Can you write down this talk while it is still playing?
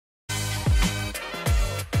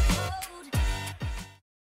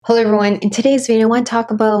Hello everyone. In today's video, I want to talk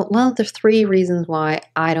about, well, the three reasons why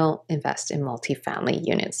I don't invest in multifamily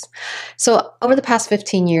units. So over the past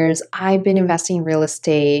 15 years, I've been investing in real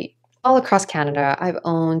estate all across Canada. I've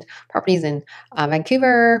owned properties in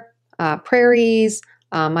Vancouver, Prairies,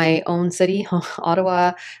 my own city,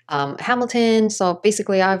 Ottawa, Hamilton. So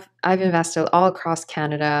basically, I've invested all across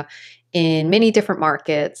Canada in many different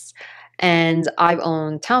markets. And I've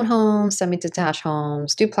owned townhomes, semi-detached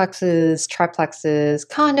homes, duplexes, triplexes,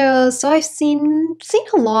 condos. So I've seen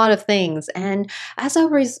a lot of things. And as I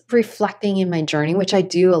was reflecting in my journey, which I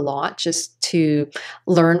do a lot just to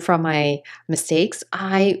learn from my mistakes,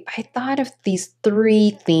 I thought of these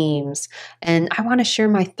three themes. And I want to share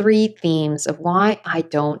my three themes of why I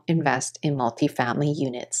don't invest in multifamily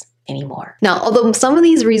units anymore. Now, although some of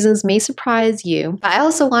these reasons may surprise you, I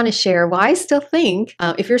also want to share why I still think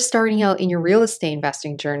if you're starting out in your real estate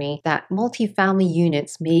investing journey, that multifamily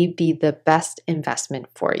units may be the best investment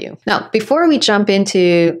for you. Now, before we jump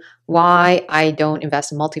into why I don't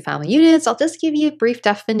invest in multifamily units, I'll just give you a brief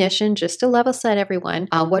definition just to level set everyone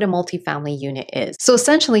what a multifamily unit is. So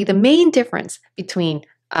essentially, the main difference between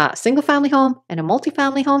a single family home and a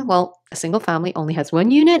multifamily home, well, a single family only has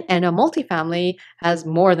one unit and a multifamily has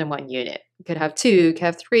more than one unit. You could have two, you could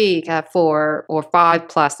have three, you could have four or five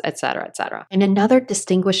plus, etc., etc. And another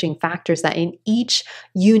distinguishing factor is that in each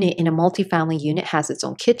unit in a multifamily unit has its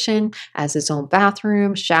own kitchen, has its own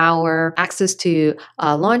bathroom, shower, access to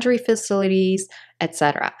laundry facilities,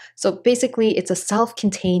 etc. So basically, it's a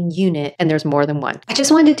self-contained unit and there's more than one. I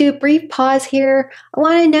just wanted to do a brief pause here. I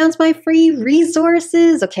want to announce my free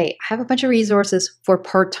resources. Okay, I have a bunch of resources for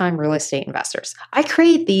part-time real estate investors. I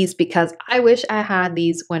create these because I wish I had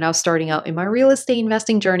these when I was starting out in my real estate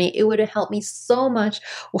investing journey. It would have helped me so much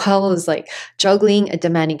while I was like juggling a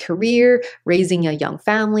demanding career, raising a young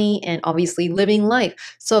family, and obviously living life.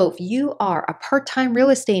 So if you are a part-time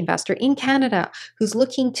real estate investor in Canada who's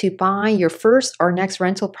looking to buy your first or next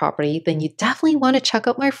rental property, then you definitely want to check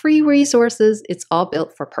out my free resources. It's all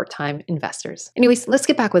built for part-time investors. Anyways, let's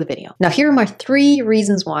get back with the video. Now, here are my three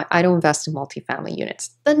reasons why I don't invest in multifamily units.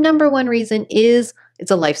 The number one reason is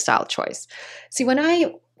it's a lifestyle choice. See, when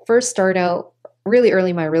I first started out really early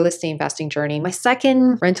in my real estate investing journey, my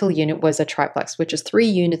second rental unit was a triplex, which is 3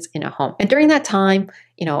 units in a home. And during that time,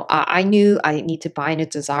 I knew I need to buy in a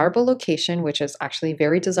desirable location, which is actually a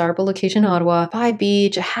very desirable location in Ottawa, by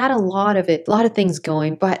beach. I had a lot of things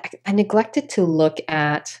going, but I neglected to look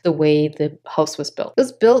at the way the house was built. It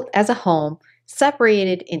was built as a home,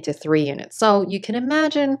 separated into 3 units. So you can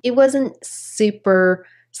imagine it wasn't super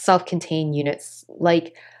self-contained units.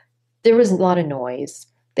 Like, there was a lot of noise.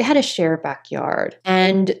 They had a shared backyard.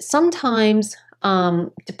 And sometimes,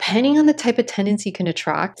 depending on the type of tenants you can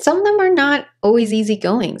attract, some of them are not always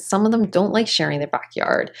easygoing. Some of them don't like sharing their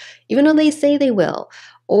backyard, even though they say they will.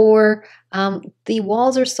 Or the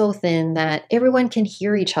walls are so thin that everyone can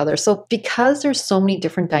hear each other. So because there's so many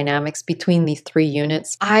different dynamics between these 3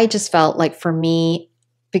 units, I just felt like for me,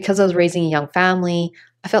 because I was raising a young family,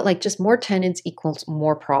 I felt like just more tenants equals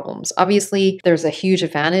more problems. Obviously, there's a huge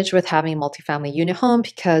advantage with having a multifamily unit home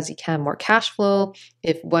because you can have more cash flow.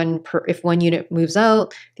 If one unit moves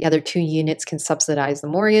out, the other 2 units can subsidize the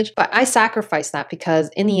mortgage. But I sacrificed that because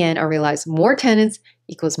in the end, I realized more tenants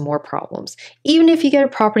equals more problems. Even if you get a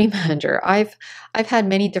property manager, I've had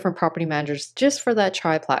many different property managers just for that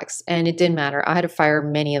triplex, and it didn't matter. I had to fire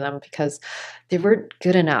many of them because they weren't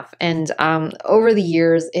good enough. And over the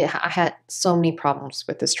years, I had so many problems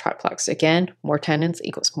with this triplex. Again, more tenants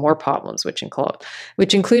equals more problems, which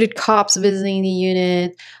included cops visiting the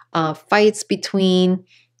unit, fights between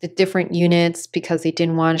the different units because they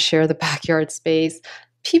didn't want to share the backyard space.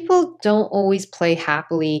 People don't always play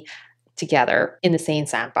happily together in the same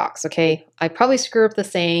sandbox, okay? I probably screw up the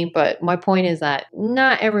same, but my point is that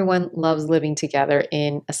not everyone loves living together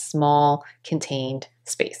in a small, contained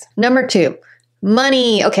space. Number 2,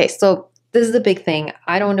 money. Okay, so this is the big thing.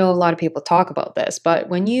 I don't know a lot of people talk about this, but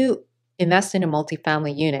when you invest in a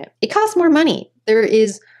multifamily unit, it costs more money. There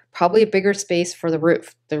is probably a bigger space for the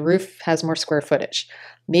roof. The roof has more square footage.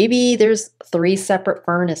 Maybe there's 3 separate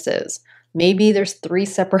furnaces. Maybe there's 3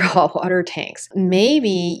 separate hot water tanks.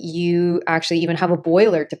 Maybe you actually even have a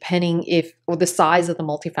boiler depending or the size of the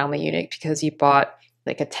multifamily unit because you bought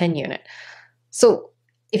like a 10 unit. So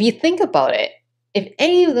if you think about it, if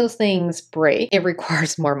any of those things break, it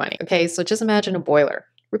requires more money. Okay, so just imagine a boiler.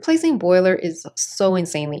 Replacing a boiler is so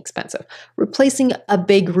insanely expensive. Replacing a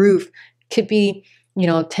big roof could be,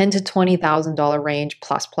 $10,000 to $20,000 range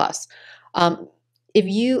plus. If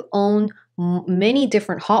you own many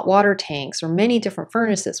different hot water tanks or many different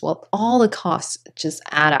furnaces, well, all the costs just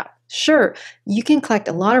add up. Sure, you can collect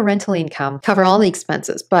a lot of rental income, cover all the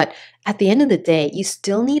expenses, but at the end of the day, you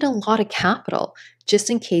still need a lot of capital just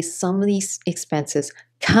in case some of these expenses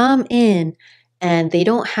come in and they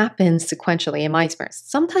don't happen sequentially in my experience.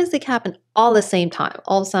 Sometimes they happen all the same time.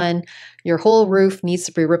 All of a sudden, your whole roof needs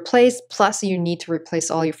to be replaced, plus you need to replace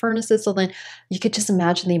all your furnaces. So then you could just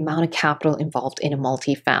imagine the amount of capital involved in a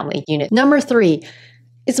multifamily unit. Number 3,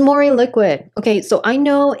 it's more illiquid. Okay, so I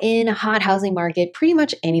know in a hot housing market, pretty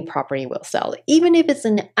much any property will sell. Even if it's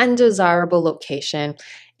an undesirable location,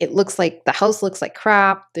 it looks like the house looks like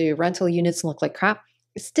crap, the rental units look like crap,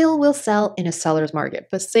 it still will sell in a seller's market.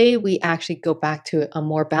 But say we actually go back to a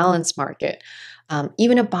more balanced market,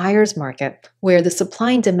 even a buyer's market where the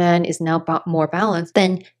supply and demand is now more balanced,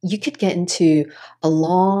 then you could get into a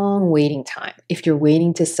long waiting time if you're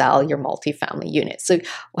waiting to sell your multifamily unit. So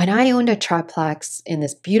when I owned a triplex in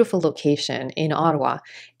this beautiful location in Ottawa,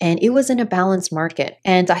 and it was in a balanced market,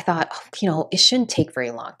 and I thought, it shouldn't take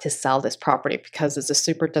very long to sell this property because it's a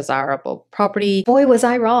super desirable property. Boy, was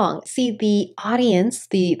I wrong. See, the audience,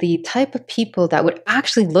 the type of people that would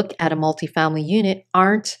actually look at a multifamily unit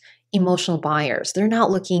aren't emotional buyers. They're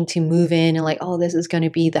not looking to move in and like, oh, this is going to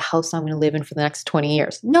be the house I'm going to live in for the next 20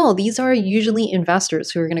 years. No, these are usually investors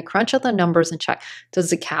who are going to crunch out the numbers and check,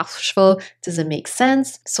 does the cash flow, does it make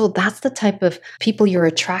sense? So that's the type of people you're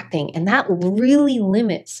attracting. And that really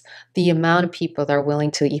limits the amount of people that are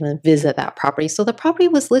willing to even visit that property. So the property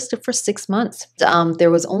was listed for 6 months.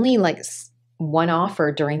 There was only like one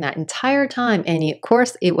offer during that entire time. And of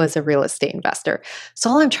course, it was a real estate investor. So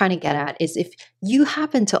all I'm trying to get at is if you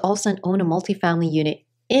happen to also own a multifamily unit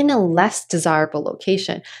in a less desirable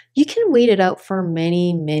location, you can wait it out for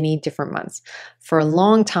many, many different months, for a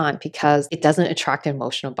long time, because it doesn't attract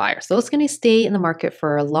emotional buyers. So it's going to stay in the market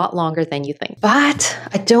for a lot longer than you think. But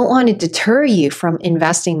I don't want to deter you from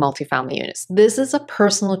investing multifamily units. This is a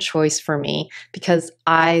personal choice for me because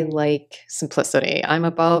I like simplicity. I'm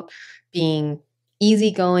about being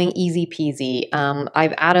easygoing, easy peasy.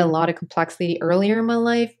 I've added a lot of complexity earlier in my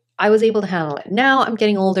life. I was able to handle it. Now I'm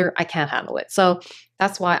getting older, I can't handle it. So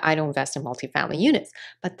that's why I don't invest in multifamily units.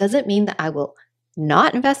 But does it mean that I will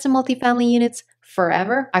not invest in multifamily units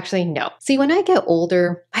forever? Actually, no. See, when I get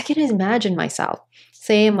older, I can imagine myself,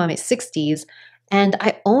 say I'm in my 60s, and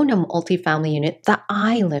I own a multifamily unit that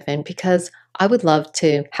I live in because I would love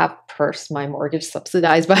to have first my mortgage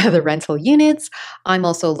subsidized by the rental units. I'm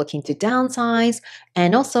also looking to downsize.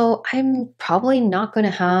 And also, I'm probably not going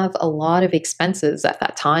to have a lot of expenses at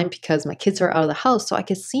that time because my kids are out of the house. So I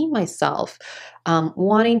could see myself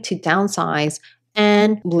wanting to downsize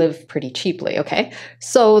and live pretty cheaply, okay?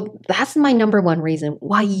 So that's my number one reason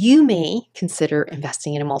why you may consider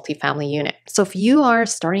investing in a multifamily unit. So if you are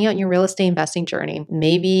starting out your real estate investing journey,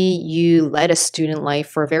 maybe you led a student life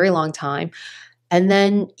for a very long time, and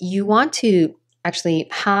then you want to actually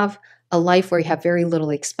have a life where you have very little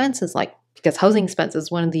expenses, like because housing expense is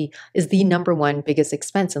is the number one biggest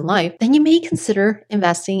expense in life, then you may consider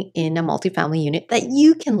investing in a multifamily unit that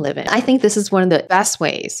you can live in. I think this is one of the best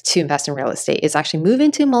ways to invest in real estate is actually move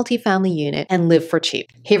into a multifamily unit and live for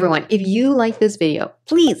cheap. Hey everyone, if you like this video,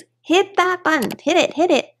 please hit that button, hit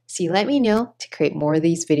it. So you let me know to create more of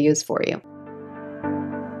these videos for you.